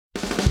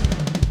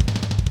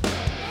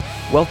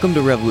Welcome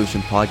to Revolution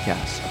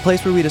Podcast, a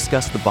place where we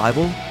discuss the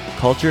Bible,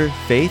 culture,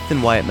 faith,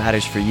 and why it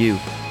matters for you.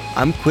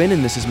 I'm Quinn,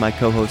 and this is my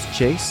co-host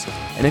Chase.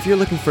 And if you're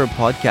looking for a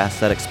podcast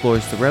that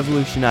explores the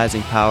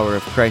revolutionizing power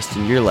of Christ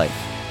in your life,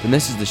 then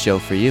this is the show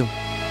for you.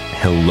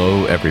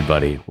 Hello,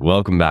 everybody.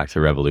 Welcome back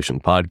to Revolution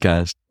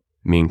Podcast.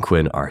 Me and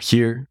Quinn are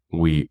here.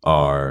 We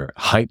are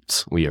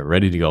hyped. We are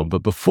ready to go.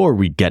 But before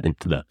we get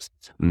into the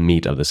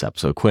meat of this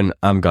episode, Quinn,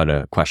 I've got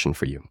a question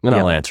for you. And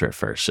I'll answer it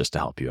first just to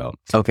help you out.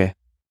 Okay.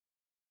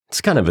 It's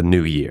kind of a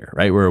new year,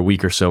 right? We're a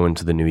week or so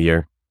into the new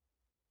year.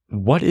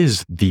 What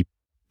is the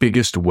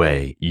biggest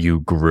way you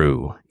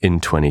grew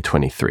in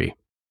 2023?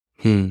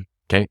 Okay,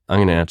 I'm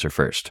going to answer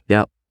first.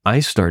 Yep.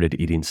 I started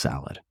eating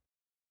salad.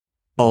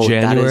 Oh,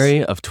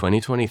 January of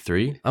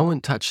 2023, I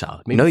wouldn't touch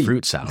salad. Maybe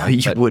fruit salad. No,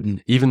 you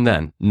wouldn't. Even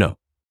then, no.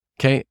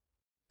 Okay.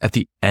 At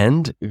the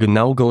end,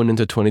 now going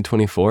into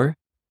 2024,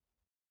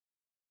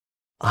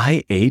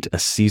 I ate a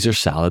Caesar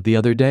salad the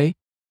other day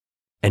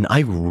and I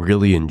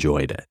really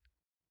enjoyed it.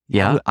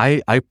 Yeah.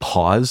 I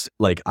paused,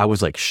 like I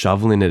was like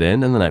shoveling it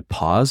in and then I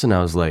paused and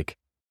I was like,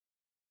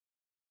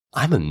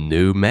 I'm a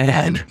new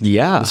man.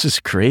 Yeah. This is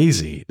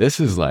crazy.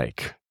 This is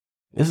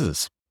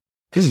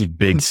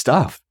big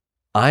stuff.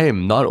 I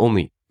am not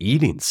only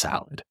eating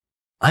salad,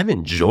 I'm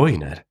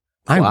enjoying it.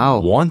 I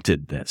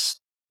wanted this.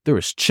 There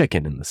was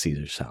chicken in the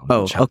Caesar salad.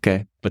 Oh,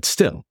 okay. But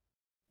still,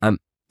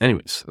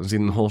 anyways, I was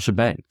eating the whole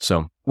shebang.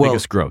 So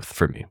biggest growth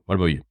for me. What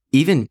about you?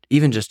 Even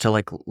just to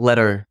like let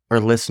our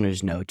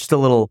listeners know, just a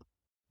little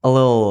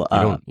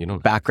you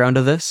don't background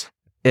of this.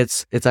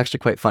 It's actually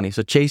quite funny.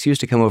 So Chase used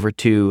to come over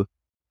to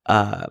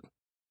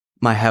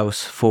my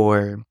house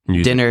for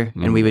dinner,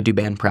 and we would do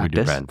band practice.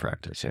 We do band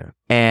practice, yeah.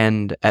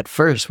 And at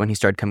first, when he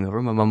started coming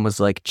over, my mom was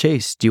like,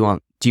 "Chase, do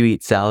you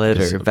eat salad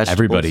or vegetables?"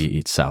 Everybody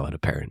eats salad,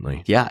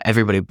 apparently. Yeah,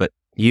 everybody, but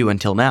you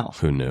until now.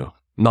 Who knew?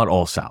 Not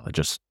all salad,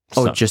 just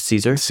just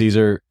Caesar.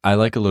 Caesar. I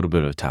like a little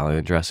bit of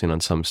Italian dressing on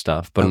some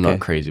stuff, but I'm not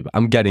crazy. But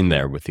I'm getting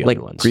there with the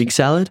other ones. Greek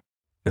salad.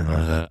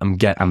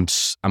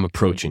 I'm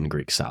approaching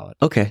Greek salad.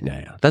 Okay,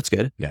 yeah, that's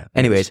good. Yeah.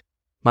 Anyways,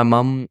 my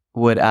mom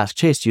would ask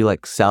Chase, "Do you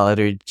like salad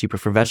or do you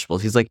prefer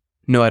vegetables?" He's like,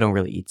 "No, I don't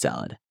really eat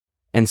salad."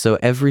 And so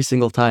every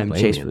single time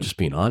Chase was just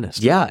being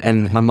honest. Yeah,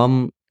 and my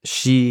mom,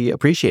 she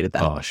appreciated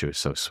that. Oh, she was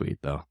so sweet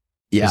though.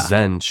 Yeah. 'Cause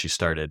then she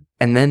started,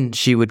 and then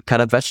she would cut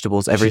up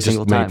vegetables every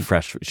single time.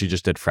 She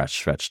just did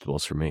fresh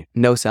vegetables for me.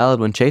 No salad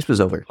when Chase was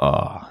over.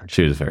 Oh,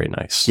 she was very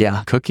nice.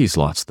 Yeah. Cookies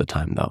lots of the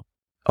time though.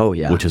 Oh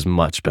yeah. Which is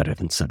much better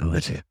than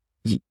salad.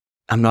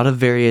 I'm not a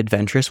very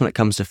adventurous when it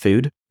comes to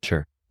food.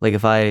 Sure. Like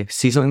if I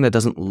see something that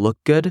doesn't look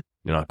good,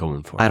 you're not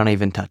going for it. I don't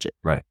even touch it.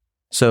 Right.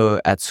 So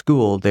at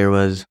school there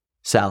was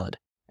salad,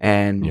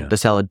 and the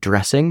salad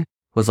dressing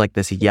was like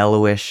this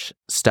yellowish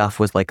stuff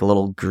with like a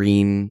little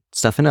green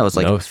stuff in it. I was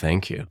like, no,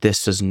 thank you.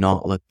 This does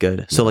not look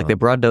good. So like they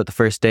brought it out the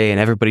first day and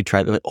everybody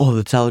tried it. They're like, "Oh,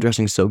 the salad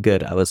dressing is so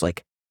good." I was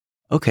like,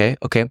 okay.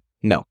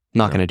 No,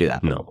 not going to do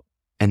that. No.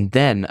 And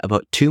then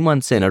about 2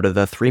 months in, out of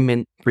the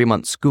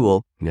 3-month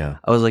school, I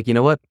was like, you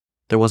know what?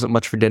 There wasn't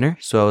much for dinner.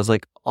 So I was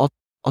like, I'll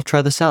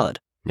try the salad.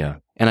 Yeah.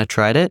 And I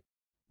tried it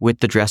with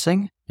the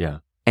dressing. Yeah.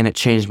 And it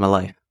changed my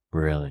life.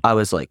 Really? I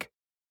was like,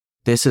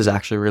 this is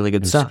actually really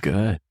good stuff.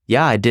 Good.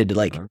 Yeah, I did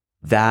like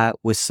that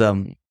with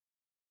some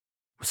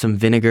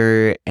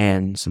vinegar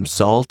and some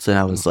salt. And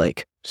I was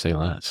like, say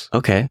less.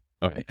 Okay.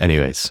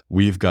 Anyways,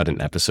 we've got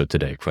an episode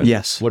today, Quinn.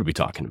 Yes. What are we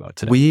talking about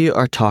today? We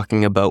are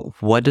talking about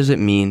what does it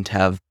mean to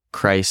have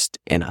Christ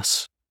in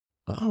us?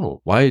 Oh,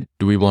 why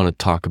do we want to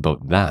talk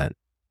about that?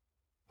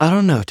 I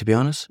don't know, to be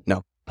honest.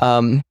 No.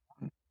 I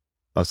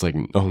was like,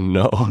 oh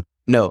no.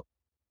 No.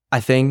 I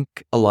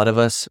think a lot of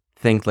us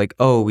think like,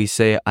 oh, we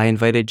say, "I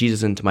invited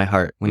Jesus into my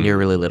heart" when you're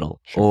really little.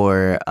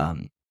 Sure.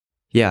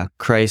 Or,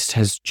 Christ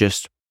has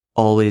just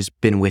always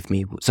been with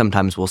me,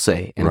 sometimes we'll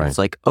say. And it's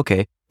like,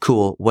 okay,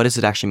 cool. What does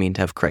it actually mean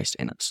to have Christ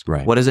in us?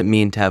 Right. What does it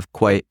mean to have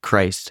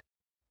Christ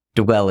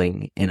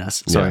dwelling in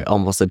us? Sorry,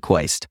 almost said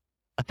Christ.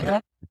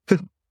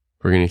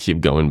 We're going to keep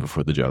going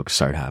before the jokes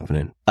start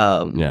happening.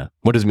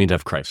 What does it mean to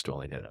have Christ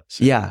dwelling in us?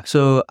 Yeah.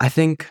 So I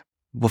think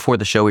before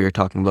the show, we were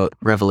talking about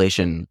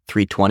Revelation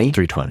 3:20.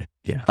 3:20.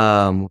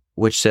 Yeah.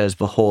 Which says,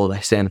 "Behold,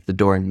 I stand at the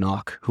door and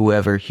knock.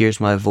 Whoever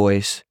hears my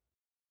voice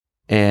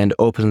and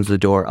opens the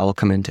door, I will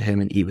come into him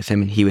and eat with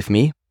him and he with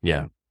me."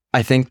 Yeah.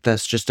 I think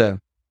that's just a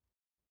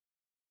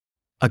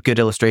good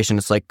illustration.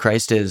 It's like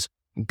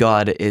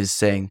God is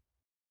saying,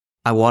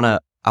 I want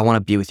to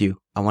be with you.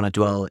 I want to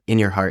dwell in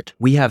your heart.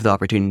 We have the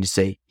opportunity to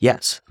say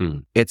yes.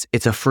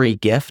 It's a free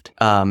gift.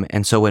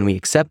 And so when we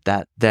accept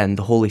that, then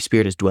the Holy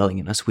Spirit is dwelling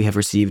in us. We have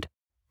received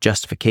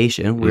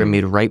justification. We are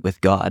made right with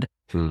God.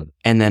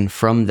 And then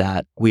from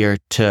that, we are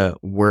to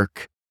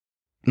work,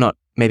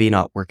 maybe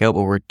not work out,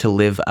 but we're to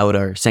live out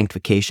our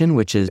sanctification,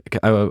 which is...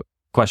 I have a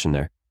question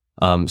there.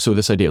 So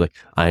this idea, like,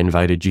 I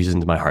invited Jesus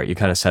into my heart, you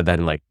kind of said that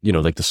in like,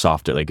 like the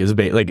softer, like,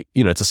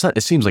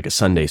 it seems like a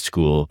Sunday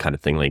school kind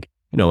of thing. Like,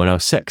 when I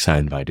was 6, I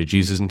invited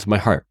Jesus into my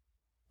heart.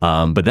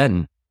 But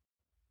then,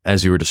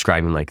 as you were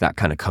describing, like, that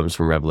kind of comes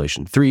from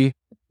Revelation 3,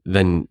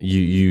 then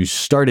you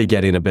started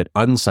getting a bit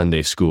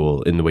un-Sunday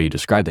school in the way you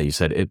described that. You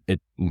said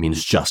it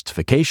means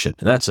justification.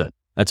 And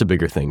that's a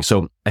bigger thing.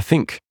 So I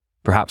think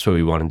perhaps what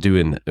we want to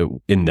do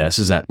in this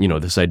is that,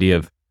 this idea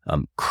of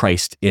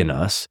Christ in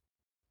us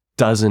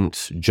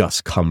doesn't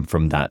just come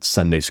from that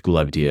Sunday school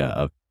idea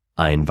of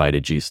I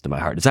invited Jesus to my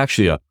heart. It's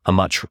actually a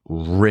much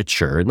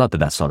richer, not that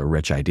that's not a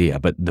rich idea,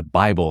 but the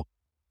Bible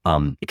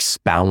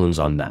expounds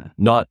on that.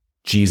 Not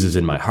Jesus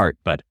in my heart,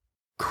 but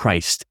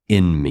Christ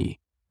in me,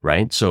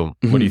 right? So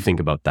what do you think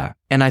about that?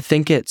 And I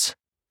think it's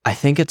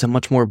a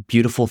much more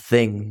beautiful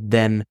thing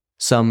than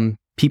some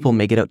people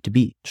make it out to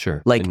be.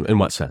 Sure. Like, in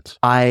what sense?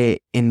 I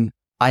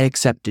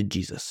accepted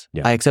Jesus.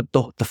 Yeah. I accept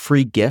the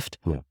free gift.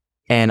 Yeah.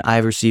 And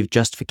I've received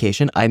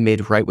justification. I'm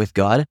made right with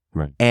God.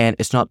 Right. And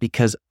it's not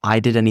because I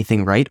did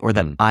anything right or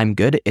that I'm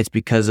good. It's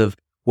because of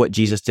what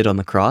Jesus did on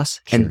the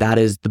cross. Sure. And that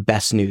is the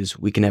best news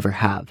we can ever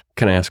have.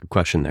 Can I ask a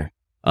question there?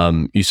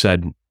 You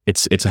said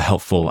it's a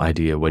helpful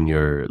idea when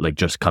you're like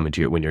just coming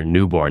to when you're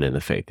newborn in the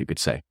faith, you could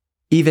say.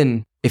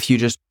 Even if you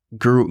just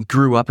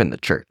grew up in the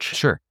church.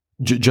 Sure.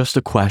 Just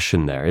a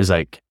question there is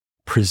like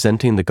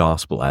presenting the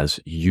gospel as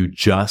you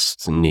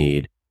just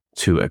need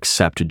to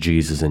accept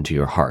Jesus into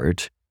your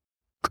heart.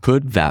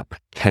 Could that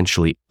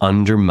potentially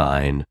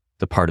undermine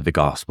the part of the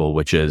gospel,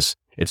 which is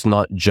it's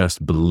not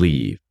just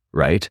believe,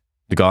 right?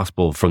 The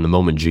gospel from the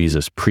moment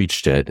Jesus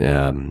preached it,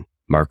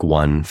 Mark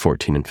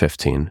 1:14 and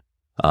 15,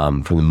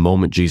 from the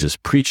moment Jesus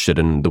preached it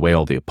and the way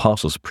all the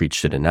apostles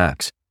preached it in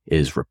Acts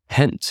is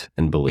repent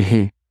and believe.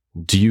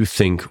 Mm-hmm. Do you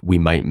think we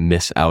might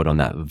miss out on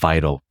that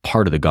vital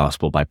part of the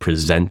gospel by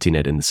presenting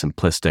it in the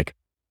simplistic,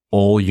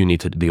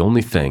 the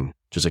only thing,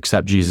 just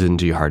accept Jesus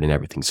into your heart and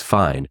everything's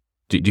fine?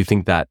 Do you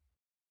think that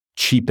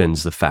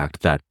cheapens the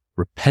fact that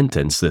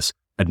repentance, this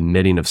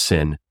admitting of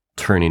sin,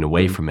 turning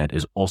away from it,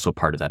 is also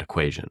part of that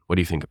equation? What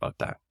do you think about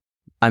that?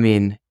 I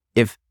mean,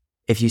 if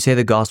you say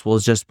the gospel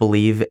is just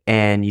believe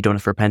and you don't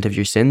have to repent of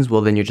your sins,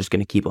 well, then you're just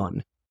going to keep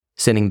on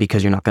sinning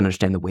because you're not going to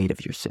understand the weight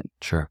of your sin.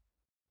 Sure.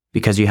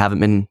 Because you haven't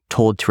been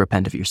told to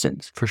repent of your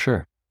sins. For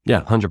sure.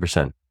 Yeah,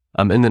 100%.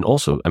 And then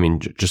also, I mean,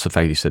 just the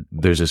fact that you said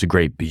there's this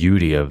great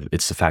beauty of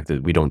it's the fact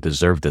that we don't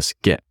deserve this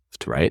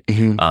gift, right?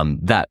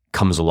 Mm-hmm. That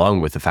comes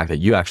along with the fact that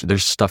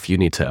there's stuff you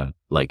need to,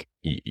 like,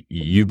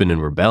 you've been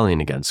in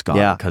rebellion against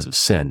God because of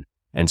sin.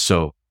 And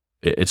so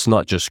it's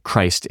not just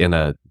Christ in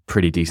a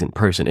pretty decent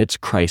person, it's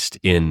Christ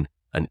in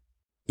an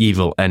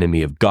evil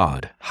enemy of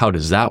God. How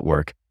does that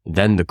work?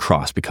 Then the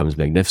cross becomes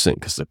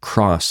magnificent because the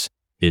cross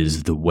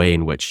is the way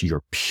in which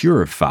you're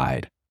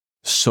purified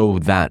so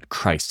that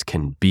Christ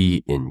can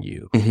be in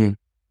you.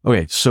 Mm-hmm.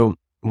 Okay, so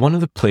one of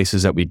the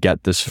places that we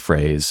get this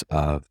phrase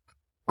of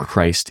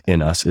Christ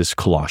in us is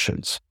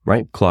Colossians,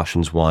 right?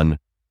 Colossians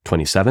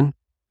 1:27.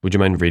 Would you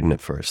mind reading it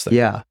for us?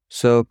 Yeah,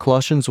 so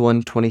Colossians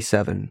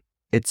 1:27,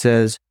 it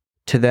says,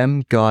 "To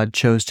them God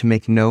chose to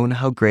make known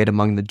how great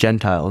among the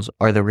Gentiles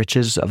are the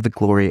riches of the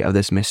glory of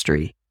this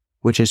mystery,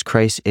 which is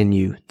Christ in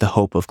you, the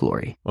hope of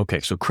glory."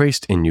 Okay, so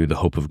Christ in you, the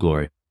hope of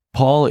glory.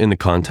 Paul, in the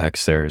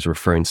context there, is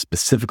referring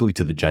specifically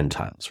to the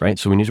Gentiles, right?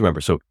 So we need to remember,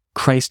 so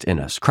Christ in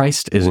us.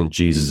 Christ isn't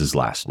Jesus'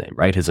 last name,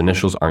 right? His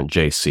initials aren't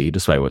JC,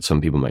 despite what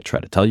some people might try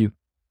to tell you.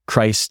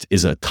 Christ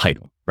is a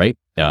title, right?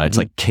 It's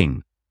like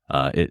king.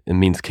 It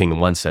means king in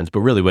one sense,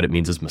 but really what it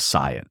means is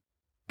Messiah.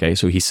 Okay,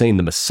 so he's saying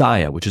the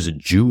Messiah, which is a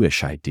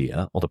Jewish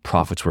idea. All the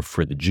prophets were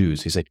for the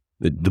Jews. He's saying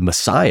the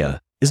Messiah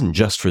isn't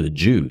just for the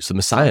Jews. The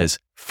Messiah is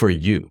for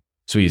you.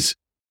 So he's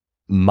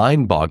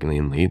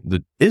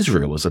mind-bogglingly,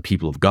 Israel was a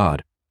people of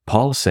God.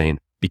 Paul is saying,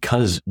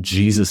 because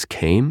Jesus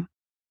came,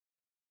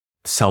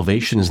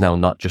 salvation is now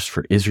not just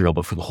for Israel,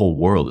 but for the whole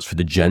world. It's for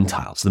the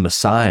Gentiles. The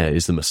Messiah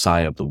is the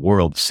Messiah of the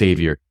world, the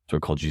Savior. So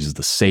we're called Jesus,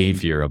 the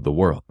Savior of the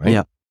world, right?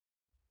 Yeah.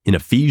 In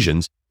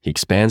Ephesians, he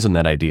expands on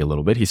that idea a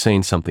little bit. He's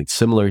saying something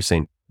similar. He's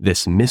saying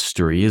this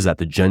mystery is that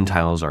the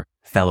Gentiles are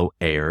fellow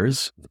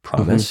heirs of the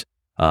promise,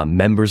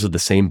 members of the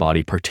same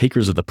body,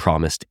 partakers of the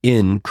promised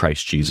in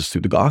Christ Jesus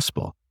through the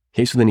gospel.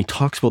 Okay, so then he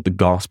talks about the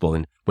gospel,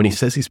 and when he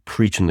says he's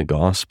preaching the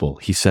gospel,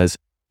 he says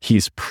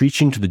he's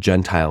preaching to the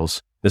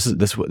Gentiles. This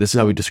is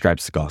how he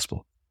describes the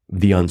gospel: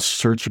 the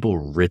unsearchable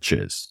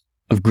riches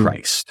of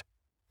Christ.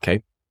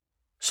 Okay,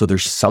 so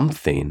there's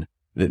something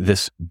that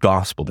this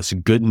gospel, this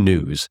good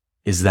news,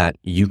 is that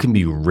you can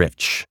be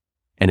rich,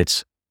 and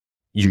it's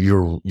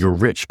you're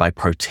rich by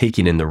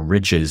partaking in the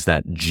riches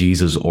that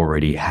Jesus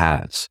already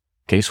has.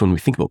 Okay, so when we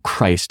think about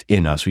Christ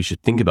in us, we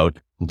should think about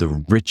the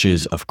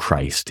riches of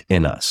Christ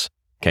in us.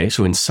 Okay,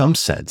 so in some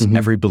sense,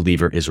 every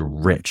believer is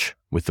rich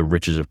with the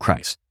riches of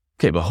Christ.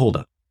 Okay, but hold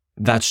up.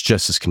 That's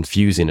just as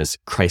confusing as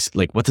Christ.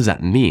 Like, what does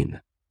that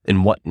mean?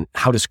 And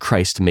how does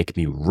Christ make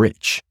me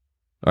rich?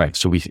 All right,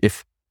 so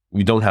if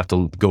we don't have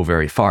to go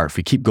very far, if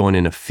we keep going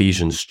in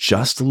Ephesians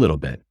just a little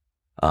bit,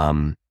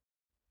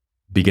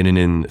 beginning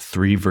in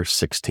 3 verse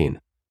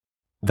 16,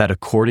 that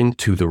according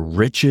to the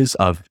riches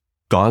of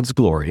God's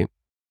glory,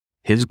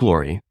 his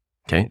glory,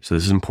 okay, so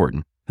this is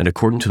important, that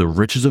according to the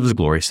riches of his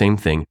glory, same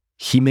thing,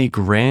 he may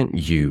grant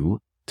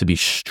you to be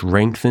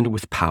strengthened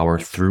with power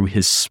through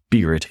his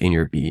Spirit in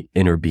your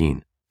inner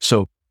being.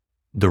 So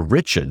the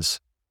riches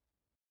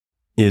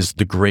is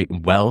the great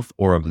wealth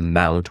or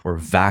amount or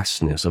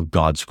vastness of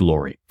God's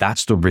glory.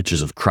 That's the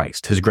riches of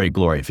Christ, his great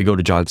glory. If you go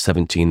to John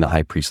 17, the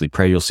high priestly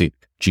prayer, you'll see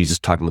Jesus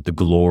talking about the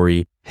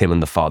glory him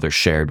and the Father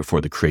shared before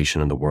the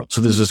creation of the world.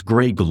 So there's this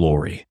great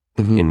glory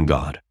in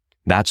God.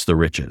 That's the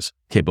riches.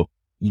 Okay, but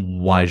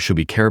why should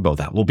we care about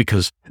that? Well,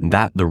 because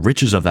the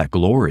riches of that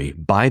glory,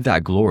 by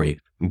that glory,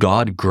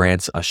 God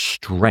grants us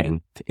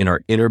strength in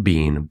our inner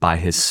being by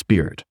his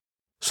Spirit.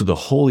 So the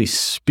Holy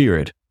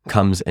Spirit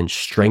comes and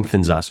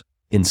strengthens us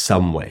in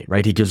some way,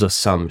 right? He gives us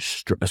some,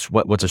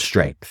 what's a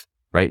strength,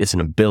 right? It's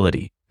an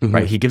ability,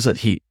 right?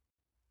 He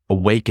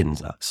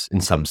awakens us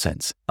in some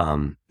sense,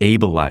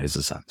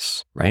 abilizes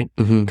us, right?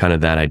 Kind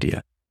of that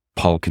idea.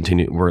 Paul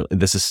continued, we're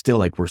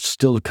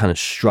still kind of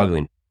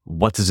struggling.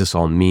 What does this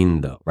all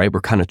mean though, right?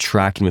 We're kind of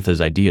tracking with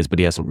his ideas, but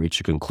he hasn't reached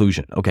a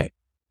conclusion. Okay.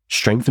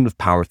 Strengthened with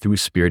power through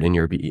his Spirit in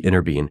your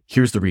inner being.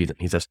 Here's the reason.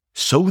 He says,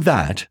 so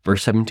that,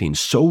 verse 17,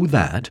 so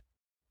that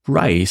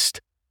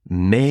Christ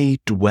may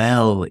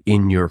dwell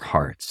in your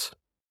hearts.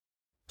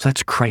 So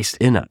that's Christ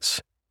in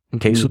us.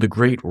 Okay, so the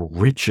great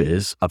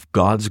riches of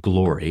God's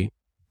glory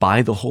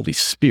by the Holy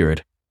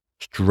Spirit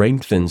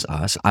strengthens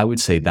us. I would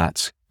say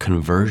that's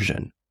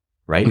conversion,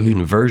 right?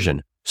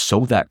 Conversion,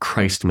 so that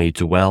Christ may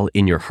dwell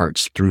in your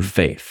hearts through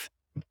faith.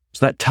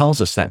 So that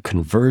tells us that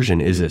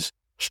conversion is this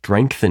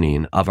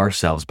strengthening of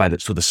ourselves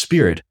so the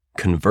Spirit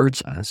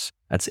converts us.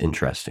 That's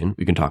interesting.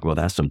 We can talk about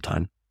that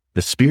sometime.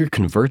 The Spirit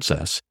converts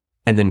us,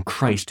 and then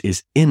Christ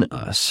is in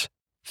us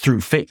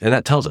through faith. And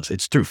that tells us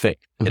it's through faith.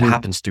 It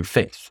happens through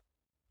faith.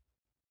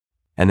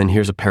 And then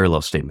here's a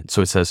parallel statement.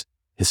 So it says,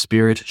 his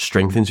Spirit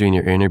strengthens you in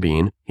your inner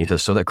being. He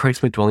says, so that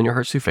Christ may dwell in your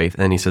hearts through faith.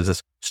 And then he says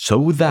this,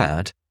 so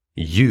that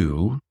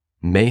you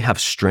may have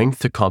strength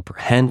to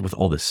comprehend with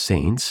all the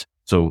saints.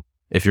 So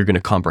if you're going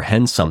to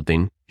comprehend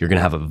something, you're going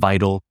to have a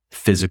vital,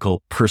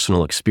 physical,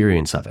 personal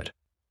experience of it.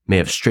 May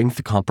have strength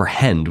to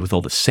comprehend with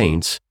all the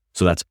saints.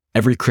 So that's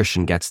every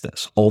Christian gets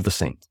this, all the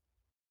saints.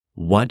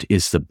 What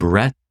is the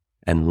breadth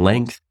and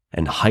length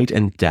and height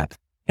and depth,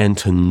 and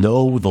to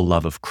know the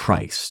love of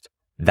Christ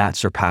that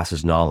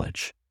surpasses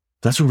knowledge.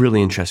 That's a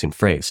really interesting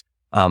phrase.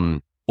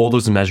 All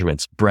those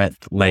measurements,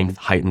 breadth, length,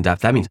 height, and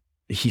depth. That means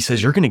he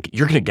says you're gonna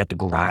get the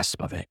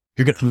grasp of it.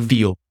 You're gonna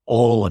feel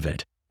all of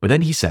it. But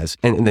then he says,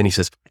 and then he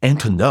says, and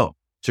to know.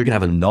 So you're gonna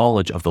have a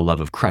knowledge of the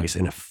love of Christ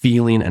and a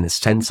feeling and a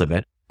sense of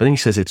it. But then he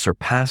says it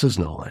surpasses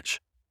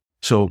knowledge.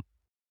 So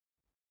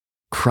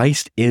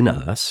Christ in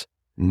us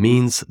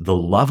means the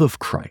love of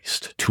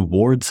Christ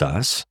towards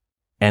us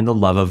and the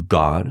love of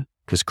God,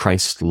 because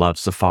Christ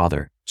loves the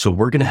Father. So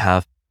we're going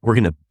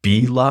to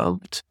be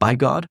loved by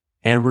God,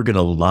 and we're going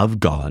to love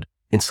God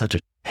in such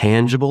a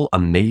tangible,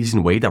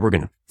 amazing way that we're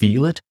going to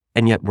feel it.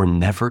 And yet we're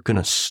never going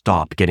to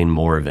stop getting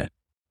more of it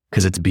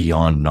because it's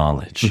beyond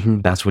knowledge.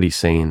 That's what he's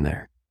saying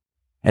there.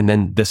 And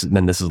then this is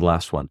the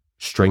last one.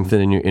 Strengthen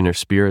in your inner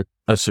spirit.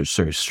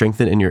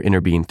 Strengthen in your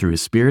inner being through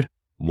his Spirit.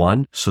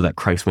 1, so that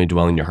Christ may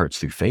dwell in your hearts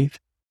through faith.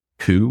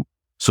 2,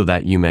 so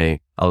that you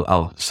may,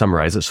 I'll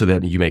summarize it, so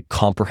that you may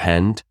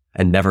comprehend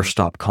and never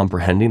stop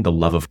comprehending the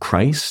love of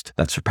Christ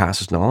that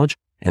surpasses knowledge.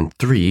 And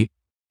 3,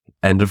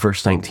 end of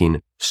verse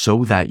 19,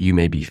 so that you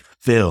may be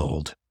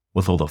filled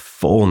with all the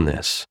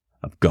fullness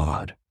of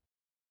God.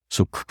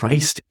 So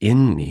Christ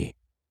in me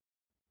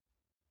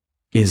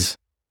is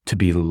to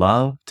be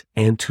loved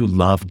and to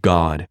love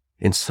God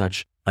in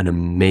such an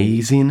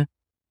amazing,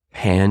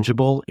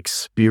 tangible,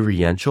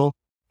 experiential,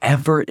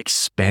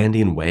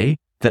 ever-expanding way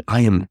that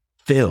I am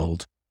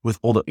filled with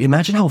all the,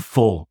 imagine how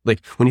full,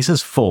 like when he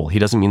says full, he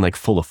doesn't mean like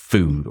full of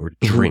food or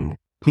drink.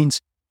 It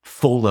means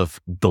full of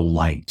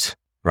delight,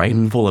 right?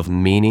 Full of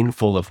meaning,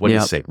 full of, what do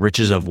you say?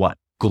 Riches of what?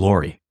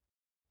 Glory.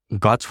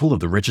 God's full of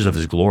the riches of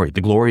his glory.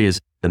 The glory is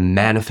the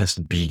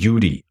manifest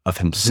beauty of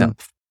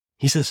himself.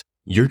 He says,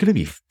 you're going to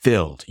be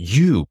filled.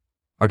 You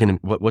are going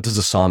to, what does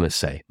the psalmist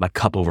say? My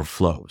cup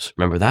overflows.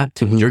 Remember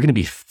that? You're going to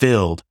be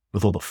filled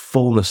with all the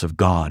fullness of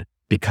God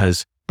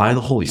because by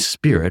the Holy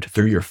Spirit,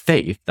 through your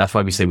faith, that's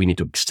why we say we need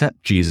to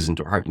accept Jesus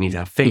into our heart. You need to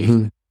have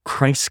faith.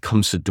 Christ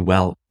comes to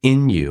dwell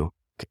in you.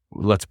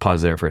 Let's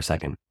pause there for a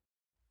second.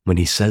 When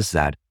he says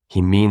that,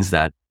 he means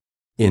that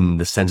in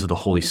the sense of the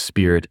Holy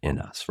Spirit in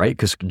us, right?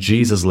 Because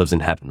Jesus lives in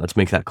heaven. Let's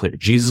make that clear.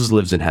 Jesus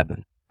lives in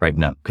heaven right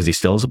now because he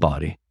still has a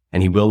body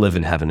and he will live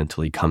in heaven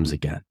until he comes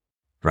again,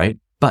 right?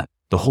 But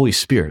the Holy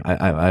Spirit,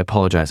 I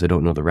apologize, I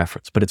don't know the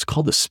reference, but it's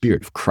called the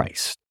Spirit of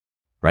Christ,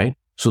 right?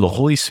 So the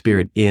Holy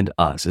Spirit in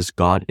us is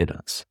God in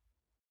us.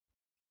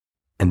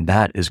 And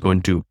that is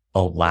going to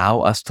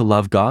allow us to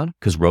love God,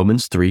 because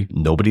Romans 3,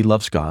 nobody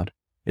loves God.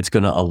 It's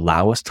going to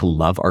allow us to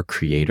love our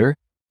Creator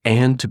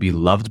and to be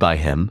loved by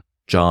him.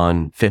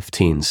 John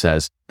 15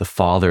 says, the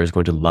Father is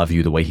going to love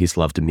you the way he's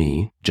loved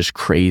me. Just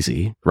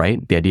crazy,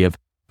 right? The idea of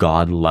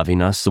God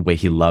loving us the way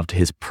he loved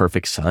his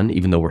perfect Son,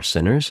 even though we're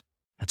sinners.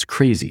 That's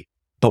crazy.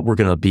 But we're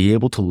going to be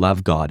able to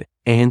love God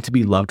and to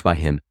be loved by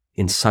him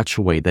in such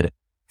a way that it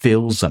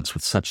fills us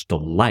with such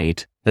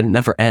delight that it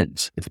never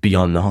ends. It's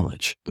beyond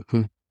knowledge.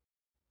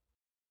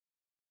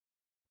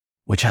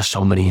 Which has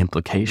so many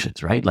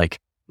implications, right? Like,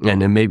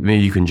 and then maybe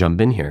you can jump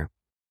in here.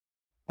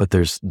 But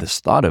there's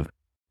this thought of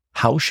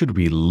how should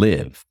we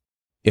live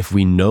if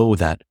we know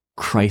that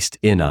Christ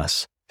in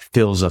us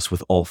fills us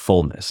with all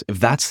fullness? If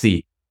that's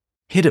the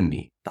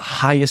epitome, the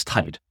highest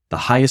height,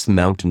 the highest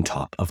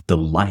mountaintop of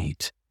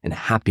delight and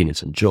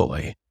happiness and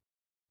joy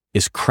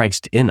is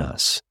Christ in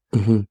us,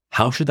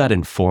 how should that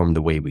inform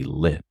the way we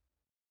live?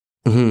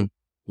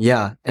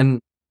 Yeah.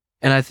 And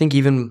I think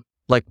even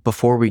like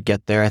before we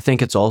get there, I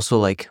think it's also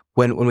like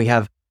when we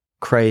have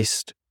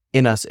Christ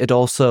in us, we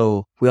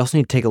also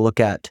need to take a look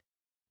at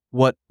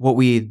what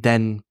we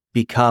then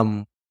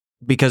become,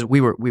 because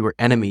we were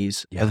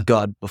enemies of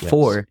God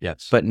before,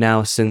 but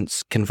now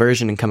since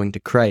conversion and coming to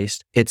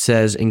Christ, it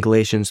says in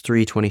Galatians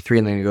 3:23,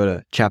 and then you go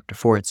to chapter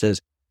 4, it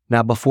says,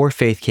 "Now before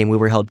faith came, we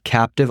were held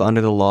captive under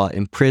the law,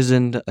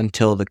 imprisoned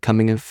until the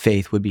coming of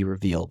faith would be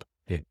revealed."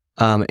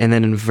 And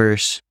then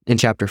in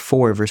chapter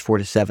 4, verse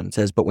 4-7, it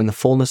says, "But when the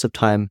fullness of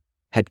time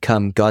had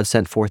come, God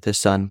sent forth his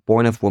son,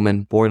 born of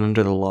woman, born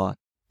under the law,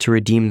 to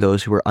redeem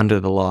those who were under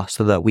the law,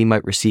 so that we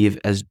might receive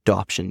as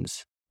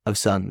adoptions of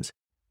sons.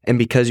 And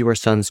because you are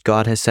sons,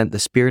 God has sent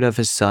the Spirit of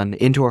his Son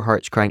into our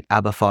hearts, crying,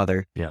 'Abba,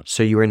 Father.'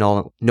 So you are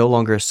no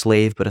longer a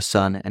slave, but a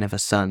son, and if a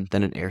son,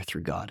 then an heir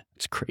through God."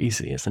 It's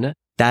crazy, isn't it?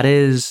 That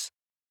is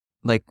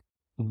like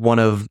one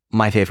of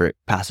my favorite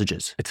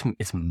passages.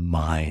 It's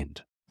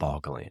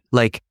mind-boggling.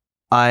 Like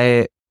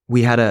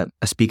we had a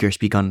speaker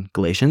speak on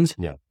Galatians,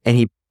 and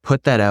he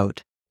put that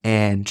out,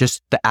 and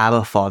just the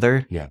Abba,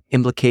 Father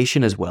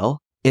implication as well.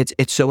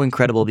 It's so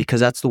incredible because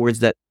that's the words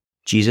that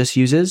Jesus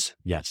uses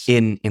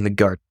in the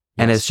garden.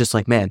 And it's just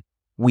like, man,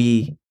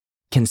 we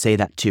can say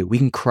that too. We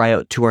can cry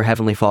out to our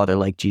Heavenly Father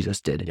like Jesus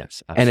did.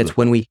 Yes, absolutely. And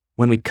it's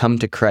when we come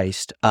to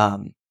Christ,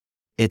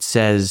 it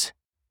says,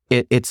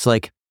 it's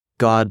like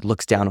God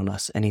looks down on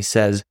us and he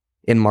says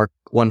in Mark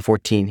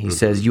 1:14, he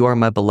says, "You are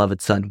my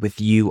beloved Son,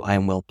 with you I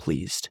am well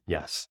pleased."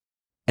 Yes.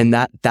 And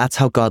that's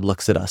how God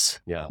looks at us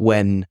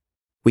when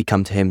we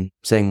come to him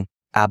saying,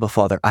 "Abba,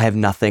 Father, I have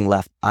nothing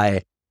left.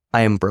 I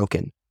am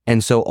broken."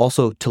 And so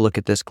also to look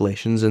at this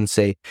Galatians and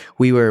say,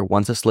 we were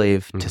once a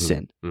slave to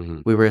sin.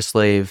 We were a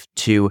slave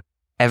to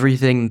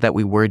everything that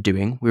we were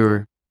doing.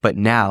 But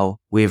now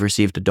we have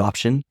received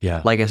adoption.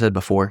 Like I said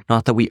before,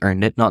 not that we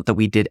earned it, not that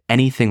we did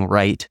anything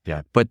right,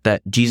 but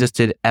that Jesus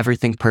did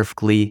everything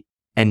perfectly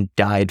and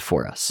died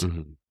for us.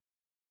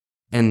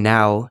 And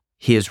now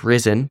he is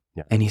risen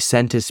and he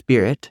sent his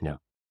Spirit.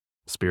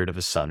 Spirit of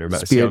his Son.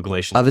 Remember, Spirit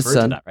Galatians of his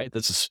Son. that, right?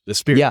 That's the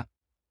Spirit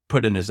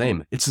put in his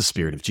name. It's the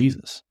Spirit of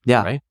Jesus.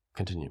 Right?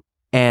 Continue.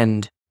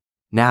 And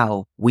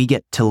now we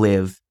get to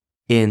live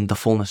in the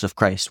fullness of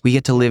Christ. We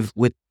get to live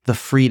with the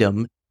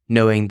freedom,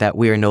 knowing that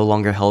we are no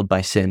longer held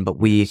by sin, but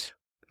we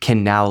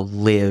can now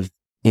live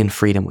in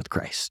freedom with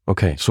Christ.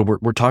 Okay, so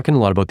we're talking a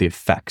lot about the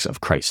effects of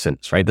Christ's in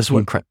us, right? This is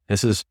what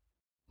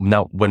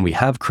now when we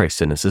have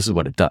Christ in us, this is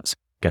what it does.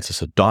 It gets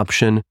us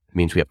adoption. It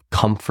means we have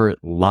comfort,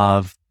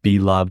 love, be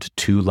loved,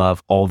 to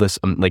love, all this.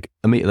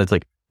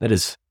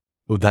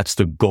 That's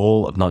the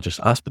goal of not just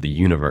us, but the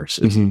universe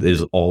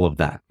is all of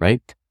that,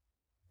 right?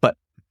 But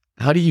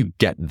how do you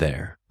get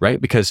there, right?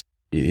 Because,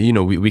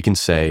 we can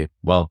say,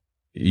 well,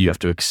 you have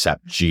to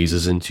accept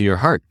Jesus into your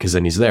heart because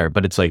then he's there.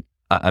 But it's like,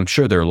 I'm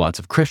sure there are lots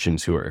of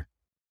Christians who are,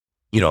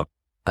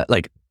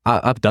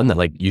 I've done that.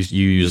 Like you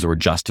use the word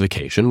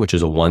justification, which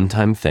is a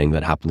one-time thing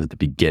that happens at the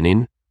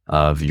beginning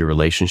of your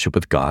relationship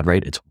with God,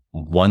 right? It's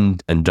one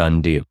and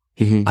done deal.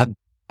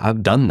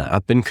 I've done that.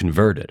 I've been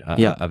converted.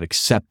 I've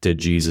accepted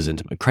Jesus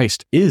into my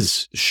Christ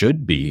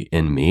should be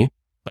in me,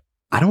 but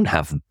I don't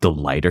have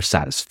delight or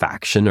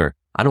satisfaction, or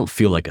I don't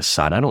feel like a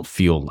son.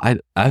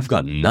 I've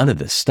got none of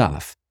this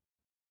stuff.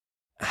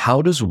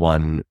 How does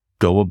one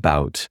go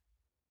about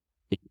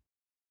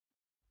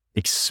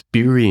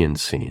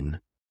experiencing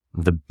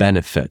the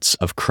benefits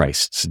of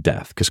Christ's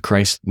death? Because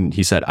Christ,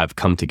 he said, "I've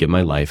come to give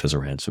my life as a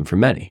ransom for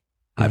many."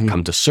 I've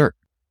come to serve,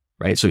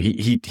 right? So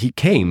he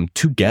came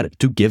to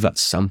give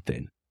us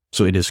something.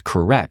 So it is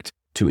correct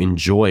to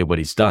enjoy what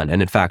he's done. And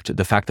in fact,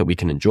 the fact that we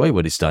can enjoy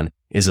what he's done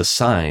is a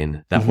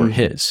sign that we're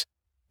his.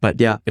 But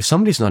if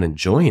somebody's not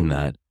enjoying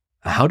that,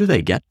 how do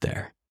they get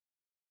there?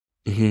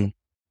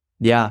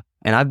 Yeah.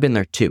 And I've been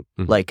there too.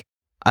 Like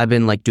I've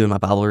been like doing my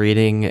Bible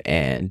reading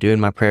and doing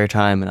my prayer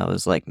time. And I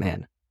was like,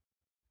 man,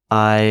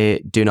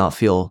 I do not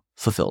feel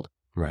fulfilled.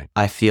 Right.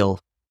 I feel,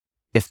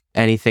 if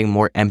anything,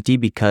 more empty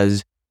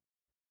because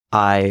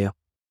I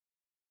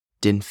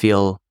didn't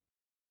feel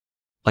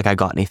like I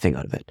got anything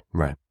out of it.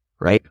 Right.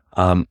 Right.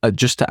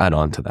 Just to add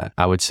on to that,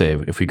 I would say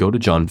if we go to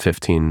John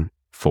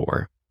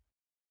 15:4,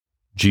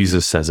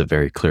 Jesus says it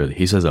very clearly.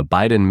 He says,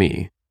 "Abide in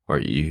me," or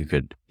you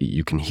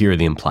can hear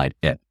the implied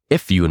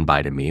if you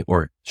abide in me,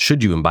 or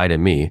should you abide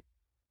in me,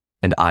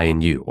 and I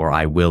in you, or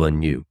I will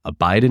in you.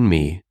 Abide in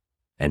me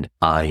and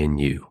I in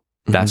you.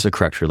 That's the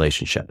correct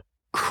relationship.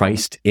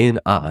 Christ in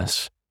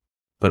us,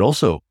 but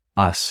also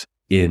us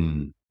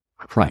in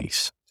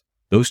Christ.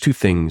 Those two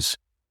things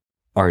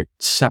aren't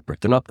separate.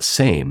 They're not the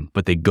same,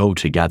 but they go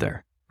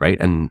together, right?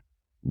 And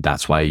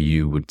that's why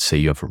you would say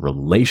you have a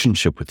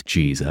relationship with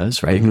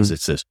Jesus, right? Because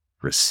it's this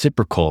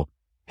reciprocal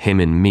him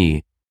and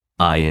me,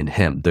 I in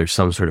him. There's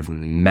some sort of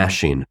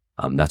meshing.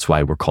 That's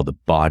why we're called the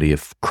body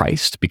of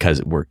Christ,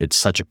 because it's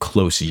such a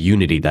close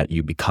unity that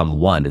you become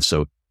one. And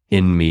so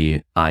in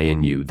me, I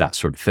in you, that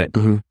sort of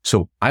thing.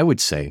 So I would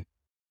say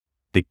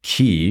the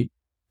key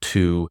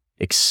to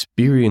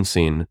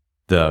experiencing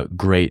the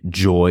great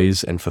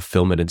joys and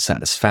fulfillment and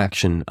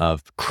satisfaction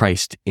of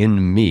Christ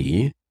in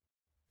me,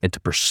 and to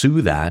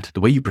pursue that, the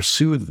way you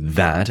pursue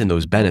that and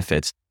those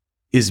benefits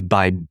is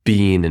by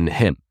being in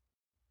him,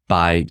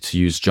 by, to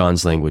use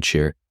John's language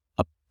here,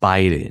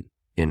 abiding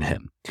in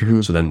him.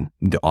 So then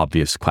the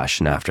obvious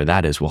question after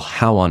that is, well,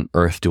 how on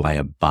earth do I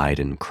abide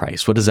in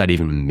Christ? What does that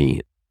even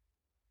mean?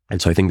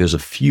 And so I think there's a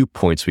few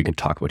points we can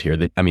talk about here.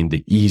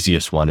 The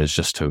easiest one is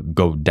just to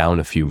go down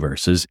a few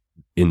verses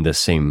in the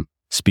same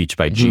speech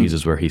by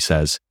Jesus, where he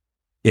says,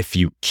 if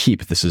you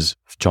keep, this is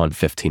John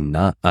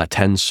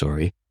 10,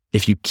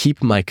 if you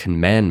keep my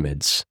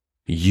commandments,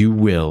 you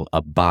will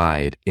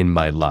abide in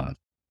my love,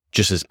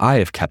 just as I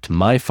have kept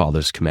my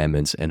Father's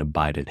commandments and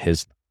abide in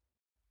his.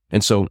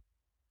 And so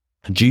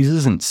Jesus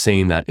isn't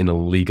saying that in a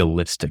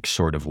legalistic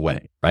sort of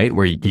way, right?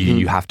 Where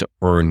you have to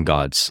earn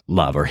God's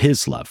love, or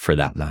his love for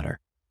that matter.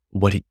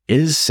 What he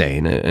is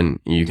saying, and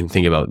you can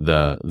think about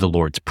the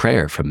Lord's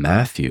Prayer from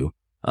Matthew,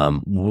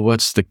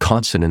 what's the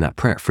constant in that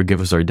prayer?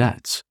 Forgive us our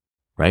debts,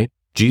 right?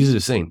 Jesus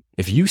is saying,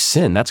 if you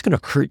sin, that's going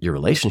to hurt your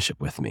relationship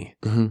with me.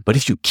 But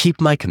if you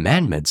keep my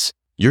commandments,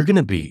 you're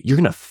going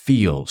to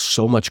feel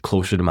so much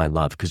closer to my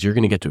love, because you're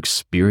going to get to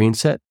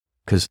experience it,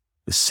 because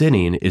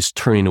sinning is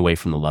turning away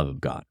from the love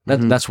of God.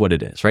 That's what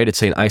it is, right? It's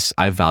saying,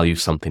 I value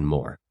something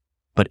more.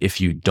 But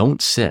if you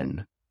don't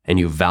sin and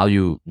you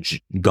value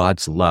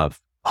God's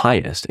love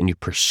highest, and you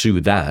pursue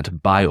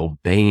that by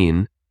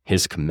obeying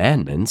his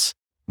commandments,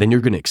 then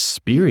you're going to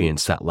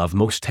experience that love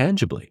most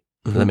tangibly.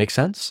 Does that make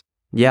sense?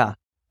 Yeah.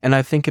 And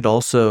I think it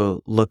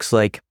also looks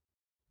like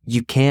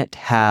you can't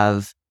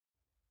have,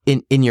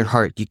 in your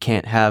heart, you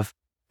can't have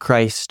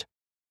Christ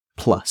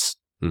plus,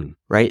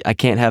 right? I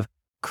can't have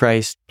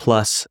Christ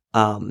plus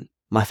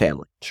my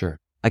family. Sure.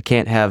 I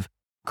can't have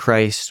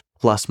Christ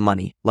plus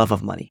money, love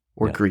of money,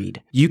 or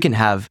greed. You can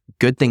have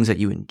good things that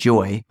you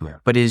enjoy,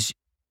 but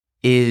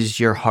is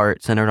your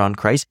heart centered on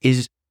Christ?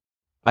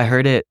 I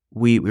heard it,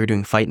 we were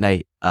doing fight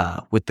night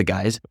with the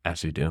guys.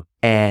 As you do.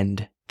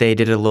 And they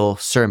did a little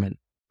sermon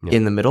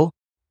in the middle.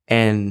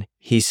 And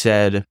he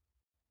said,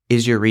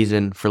 is your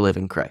reason for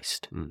living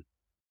Christ?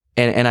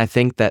 And I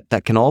think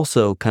that can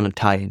also kind of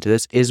tie into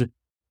this,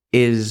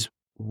 is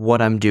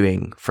what I'm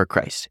doing for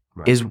Christ.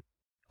 Right.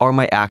 Are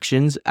my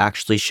actions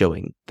actually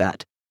showing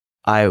that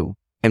I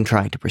am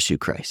trying to pursue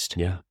Christ?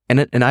 Yeah.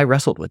 And I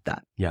wrestled with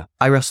that. Yeah.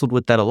 I wrestled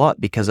with that a lot,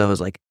 because I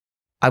was like,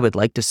 I would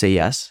like to say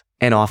yes.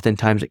 And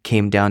oftentimes it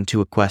came down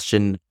to a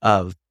question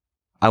of,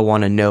 I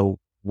want to know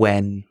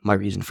when my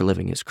reason for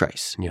living is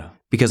Christ. Yeah.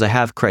 Because I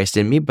have Christ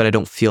in me, but I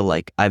don't feel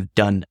like I've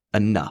done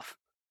enough.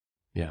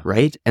 Yeah.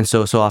 Right? And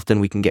so often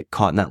we can get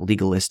caught in that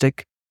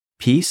legalistic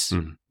piece,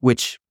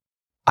 which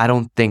I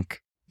don't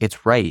think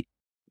it's right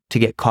to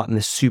get caught in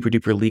this super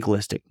duper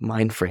legalistic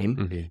mind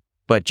frame,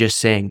 but just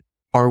saying,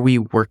 are we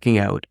working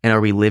out and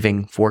are we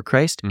living for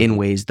Christ in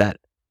ways that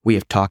we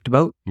have talked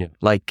about,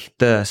 like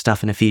the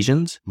stuff in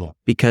Ephesians?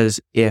 Because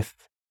if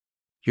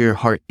your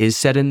heart is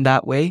set in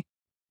that way,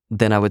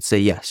 then I would say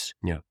yes.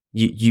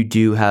 You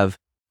do have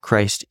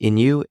Christ in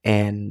you,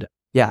 and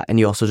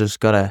you also just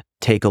got to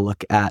take a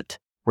look at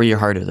where your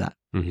heart is at.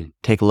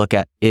 Take a look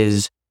at,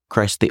 is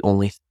Christ the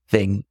only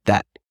thing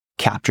that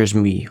captures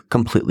me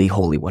completely,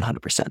 wholly,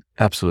 100%?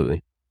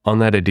 Absolutely. On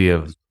that idea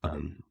of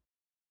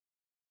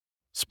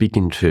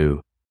speaking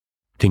to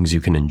things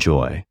you can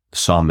enjoy, the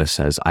psalmist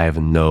says, I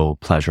have no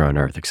pleasure on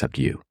earth except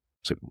you.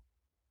 So,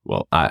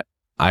 well, I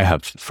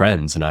have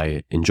friends and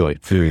I enjoy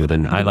food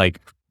and I like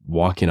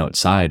walking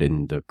outside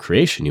in the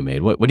creation you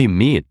made. What do you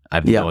mean? I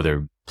have no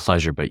other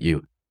pleasure but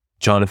you.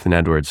 Jonathan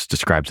Edwards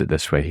describes it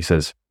this way. He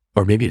says,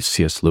 or maybe it's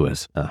C.S.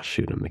 Lewis. I'm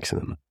mixing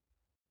them up.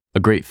 A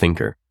great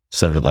thinker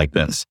said it like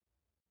this.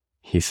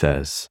 He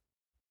says,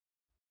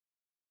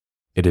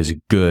 it is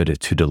good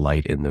to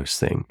delight in those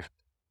things,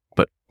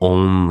 but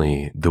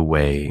only the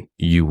way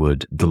you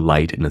would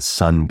delight in a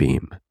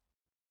sunbeam,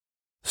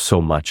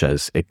 so much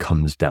as it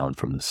comes down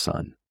from the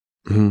sun.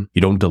 You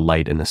don't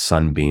delight in a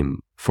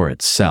sunbeam for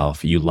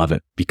itself. You love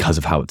it because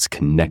of how it's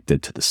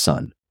connected to the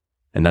sun.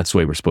 And that's the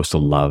way we're supposed to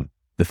love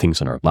the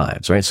things in our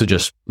lives, right? So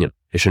just,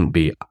 it shouldn't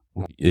be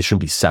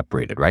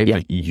separated, right?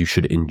 But you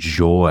should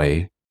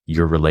enjoy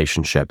your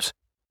relationships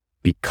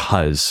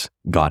because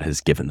God has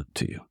given them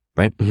to you,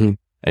 right?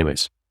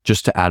 Anyways,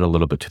 just to add a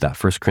little bit to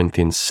that, 1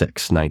 Corinthians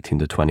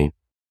 6:19-20,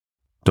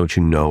 don't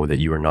you know that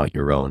you are not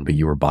your own, but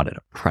you were bought at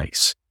a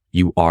price?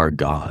 You are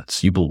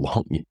God's. You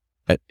belong.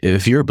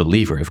 If you're a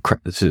believer, if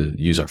Christ, to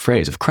use our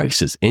phrase, if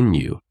Christ is in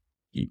you,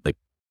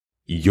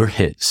 you're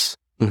his.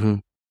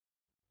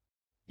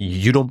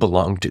 You don't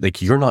belong to,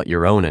 you're not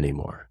your own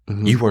anymore.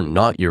 You are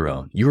not your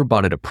own. You were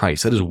bought at a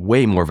price. That is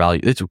way more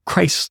valuable. It's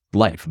Christ's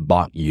life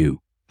bought you.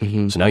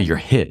 So now you're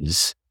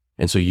his.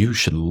 And so you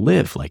should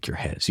live like you're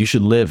his. You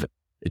should live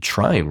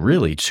trying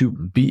really to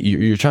be,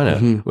 you're trying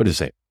to, what does it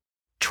say?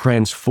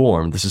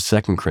 transformed, this is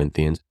 2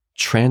 Corinthians,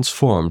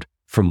 transformed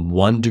from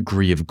one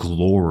degree of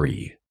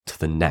glory to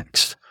the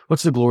next.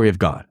 What's the glory of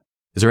God?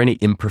 Is there any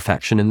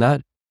imperfection in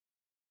that?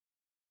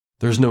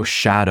 There's no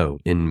shadow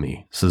in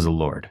me, says the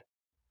Lord,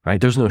 right?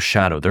 There's no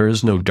shadow. There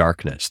is no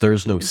darkness. There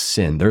is no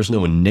sin. There's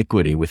no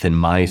iniquity within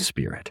my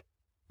spirit.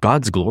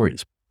 God's glory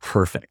is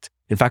perfect.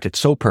 In fact, it's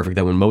so perfect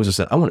that when Moses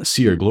said, I want to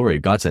see your glory,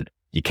 God said,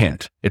 you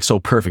can't. It's so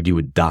perfect you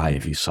would die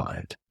if you saw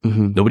it.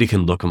 Nobody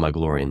can look on my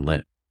glory and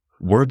live.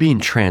 We're being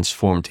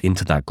transformed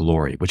into that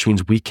glory, which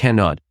means we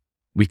can't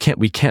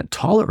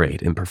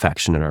tolerate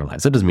imperfection in our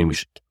lives. That doesn't mean we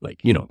should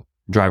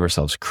drive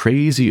ourselves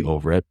crazy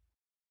over it,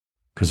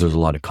 because there's a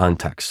lot of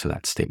context to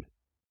that statement.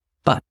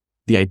 But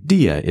the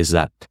idea is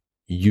that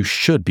you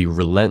should be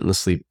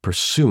relentlessly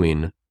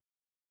pursuing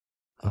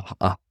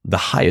the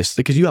highest,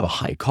 because you have a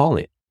high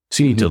calling.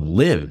 So you need to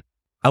live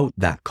out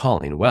that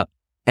calling well.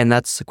 And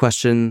that's the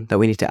question that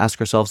we need to ask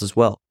ourselves as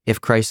well.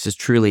 If Christ is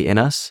truly in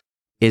us,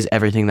 is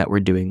everything that we're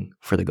doing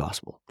for the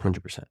gospel?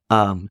 100%.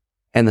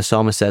 And the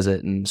psalmist says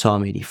it in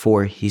Psalm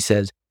 84. He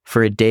says,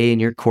 for a day in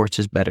your courts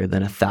is better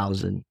than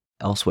 1,000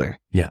 elsewhere.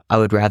 Yeah. I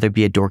would rather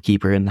be a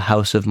doorkeeper in the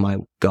house of my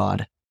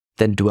God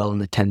than dwell in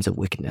the tents of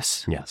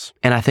wickedness. Yes.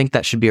 And I think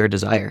that should be our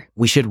desire.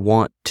 We should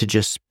want to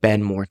just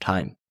spend more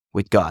time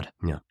with God.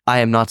 Yeah. I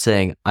am not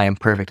saying I am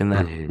perfect and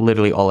that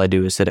literally all I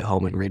do is sit at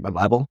home and read my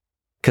Bible,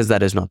 because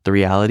that is not the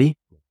reality.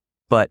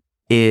 But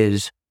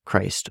is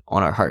Christ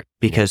on our heart?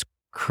 Because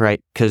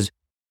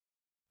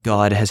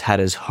God has had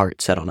his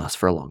heart set on us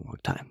for a long, long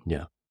time.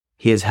 Yeah.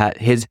 He has had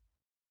his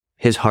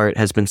heart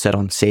has been set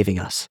on saving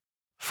us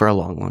for a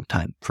long, long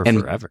time.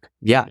 Forever.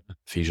 Yeah.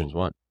 Ephesians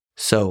 1.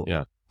 So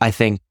I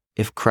think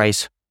if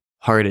Christ's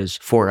heart is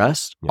for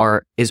us,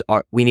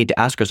 we need to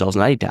ask ourselves,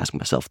 and I need to ask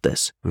myself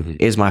this,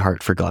 is my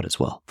heart for God as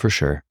well? For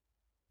sure.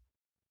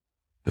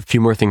 A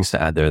few more things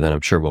to add there, then I'm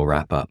sure we'll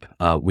wrap up.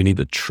 We need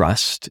to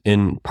trust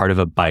in part of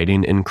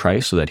abiding in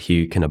Christ so that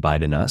he can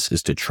abide in us,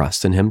 is to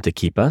trust in him to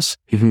keep us.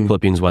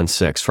 Philippians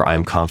 1:6, for I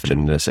am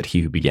confident in this, that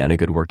he who began a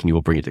good work and you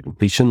will bring it to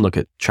completion. Look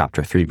at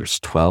chapter 3, verse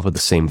 12 of the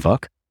same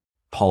book.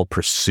 Paul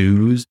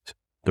pursues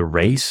the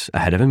race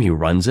ahead of him. He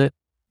runs it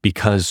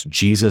because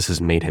Jesus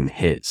has made him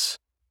his,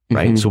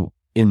 right? So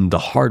in the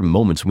hard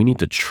moments, we need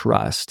to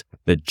trust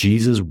that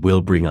Jesus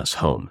will bring us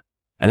home.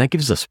 And that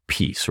gives us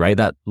peace, right?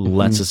 That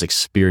lets us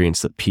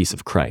experience the peace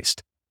of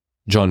Christ.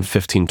 John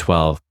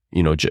 15:12,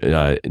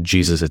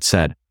 Jesus had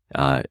said,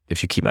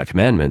 if you keep my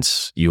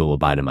commandments, you will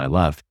abide in my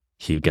love.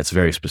 He gets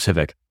very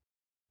specific.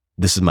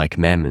 This is my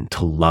commandment,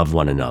 to love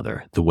one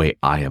another the way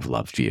I have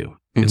loved you.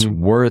 It's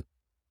worth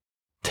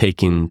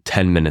taking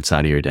 10 minutes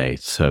out of your day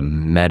to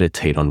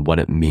meditate on what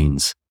it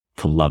means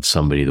to love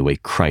somebody the way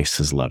Christ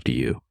has loved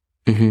you.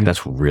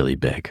 That's really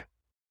big.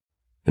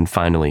 And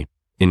finally,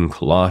 in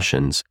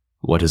Colossians,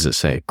 what does it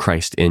say?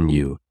 Christ in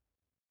you,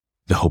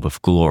 the hope of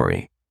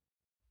glory.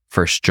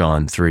 1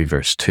 John 3,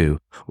 verse 2,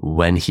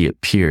 when he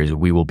appears,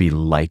 we will be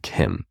like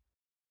him.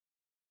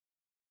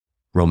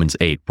 Romans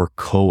 8, we're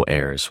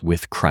co-heirs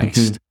with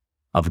Christ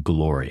of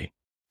glory.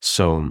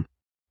 So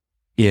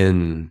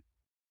in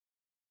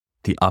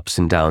the ups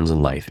and downs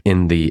in life,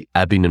 in the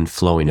ebbing and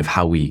flowing of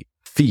how we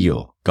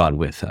feel God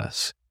with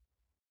us,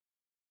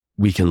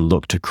 we can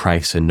look to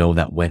Christ and know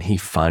that when he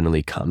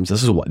finally comes,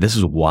 this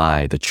is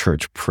why the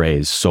church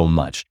prays so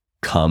much,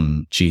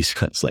 come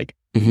Jesus,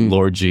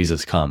 Lord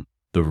Jesus, come.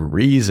 The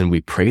reason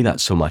we pray that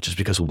so much is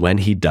because when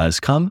he does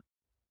come,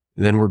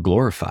 then we're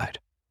glorified.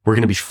 We're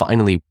going to be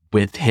finally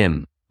with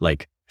him,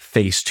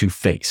 face to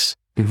face,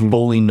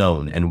 fully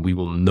known, and we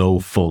will know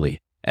fully.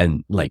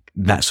 And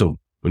that. So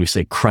when we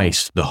say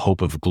Christ, the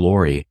hope of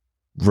glory,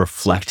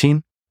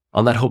 reflecting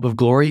on that hope of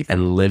glory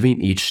and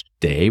living each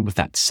day with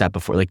that set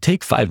before,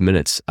 take 5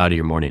 minutes out of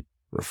your morning,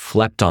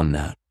 reflect on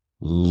that,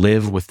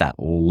 live with that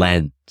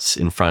lens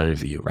in front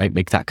of you, right?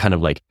 Make that kind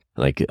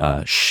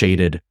of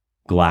shaded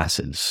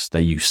glasses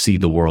that you see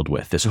the world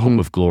with, this hope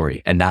of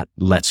glory. And that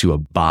lets you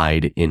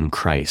abide in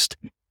Christ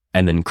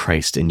and then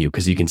Christ in you,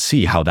 because you can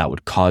see how that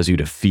would cause you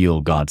to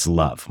feel God's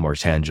love more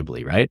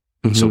tangibly, right?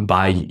 So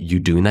by you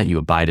doing that, you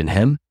abide in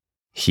him,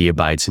 he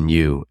abides in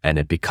you, and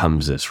it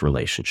becomes this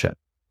relationship.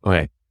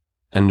 Okay.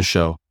 End the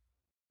show.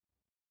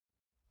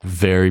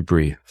 Very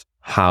brief.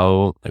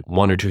 How,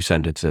 1 or 2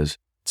 sentences,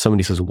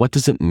 somebody says, what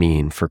does it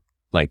mean for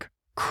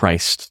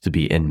Christ to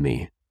be in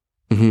me?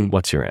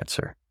 What's your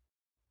answer?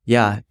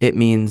 Yeah, it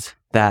means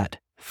that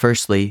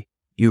firstly,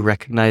 you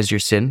recognize your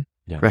sin,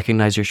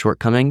 recognize your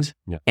shortcomings,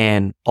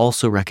 and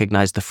also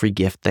recognize the free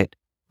gift that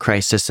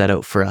Christ has set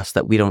out for us,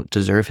 that we don't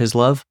deserve his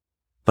love,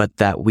 but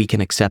that we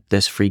can accept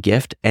this free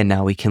gift, and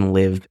now we can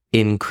live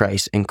in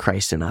Christ and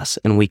Christ in us,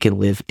 and we can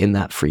live in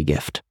that free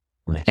gift.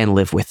 And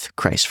live with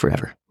Christ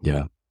forever.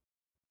 Yeah.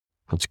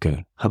 That's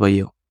good. How about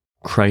you?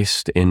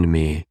 Christ in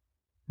me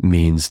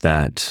means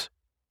that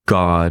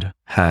God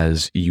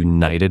has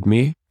united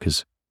me,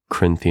 because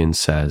Corinthians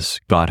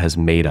says God has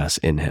made us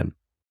in him.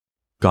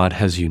 God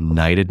has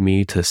united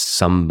me to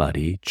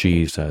somebody,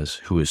 Jesus,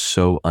 who is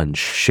so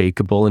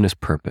unshakable in his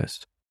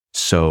purpose,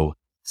 so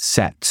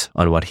set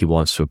on what he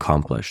wants to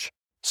accomplish,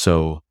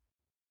 so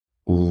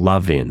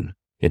loving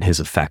in his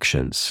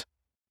affections.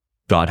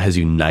 God has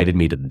united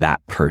me to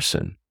that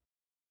person.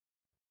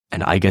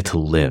 And I get to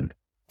live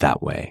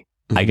that way.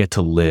 I get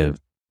to live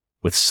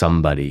with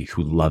somebody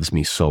who loves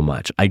me so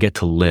much. I get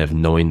to live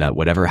knowing that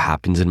whatever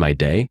happens in my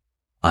day,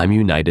 I'm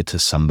united to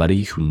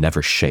somebody who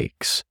never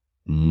shakes,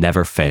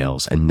 never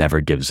fails, and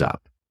never gives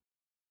up.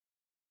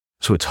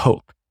 So it's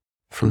hope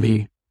for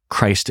me.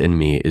 Christ in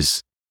me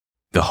is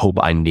the hope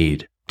I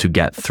need to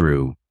get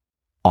through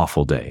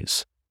awful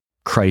days.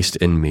 Christ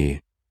in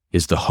me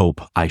is the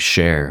hope I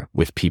share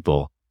with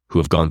people who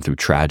have gone through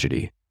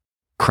tragedy.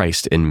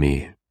 Christ in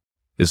me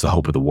is the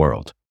hope of the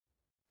world.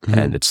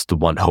 And it's the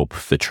one hope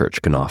the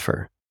church can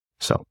offer.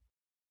 So,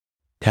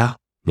 yeah.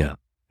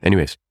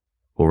 Anyways,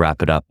 we'll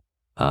wrap it up.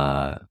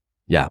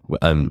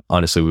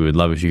 Honestly, we would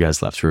love if you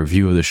guys left a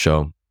review of the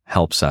show.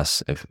 Helps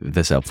us. If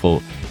this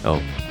episode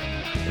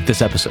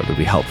would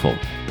be helpful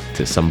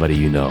to somebody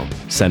you know,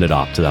 send it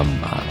off to them.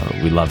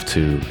 We love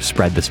to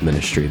spread this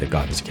ministry that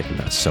God has given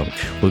us. So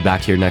we'll be back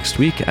here next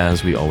week,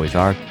 as we always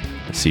are.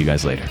 See you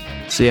guys later.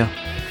 See ya.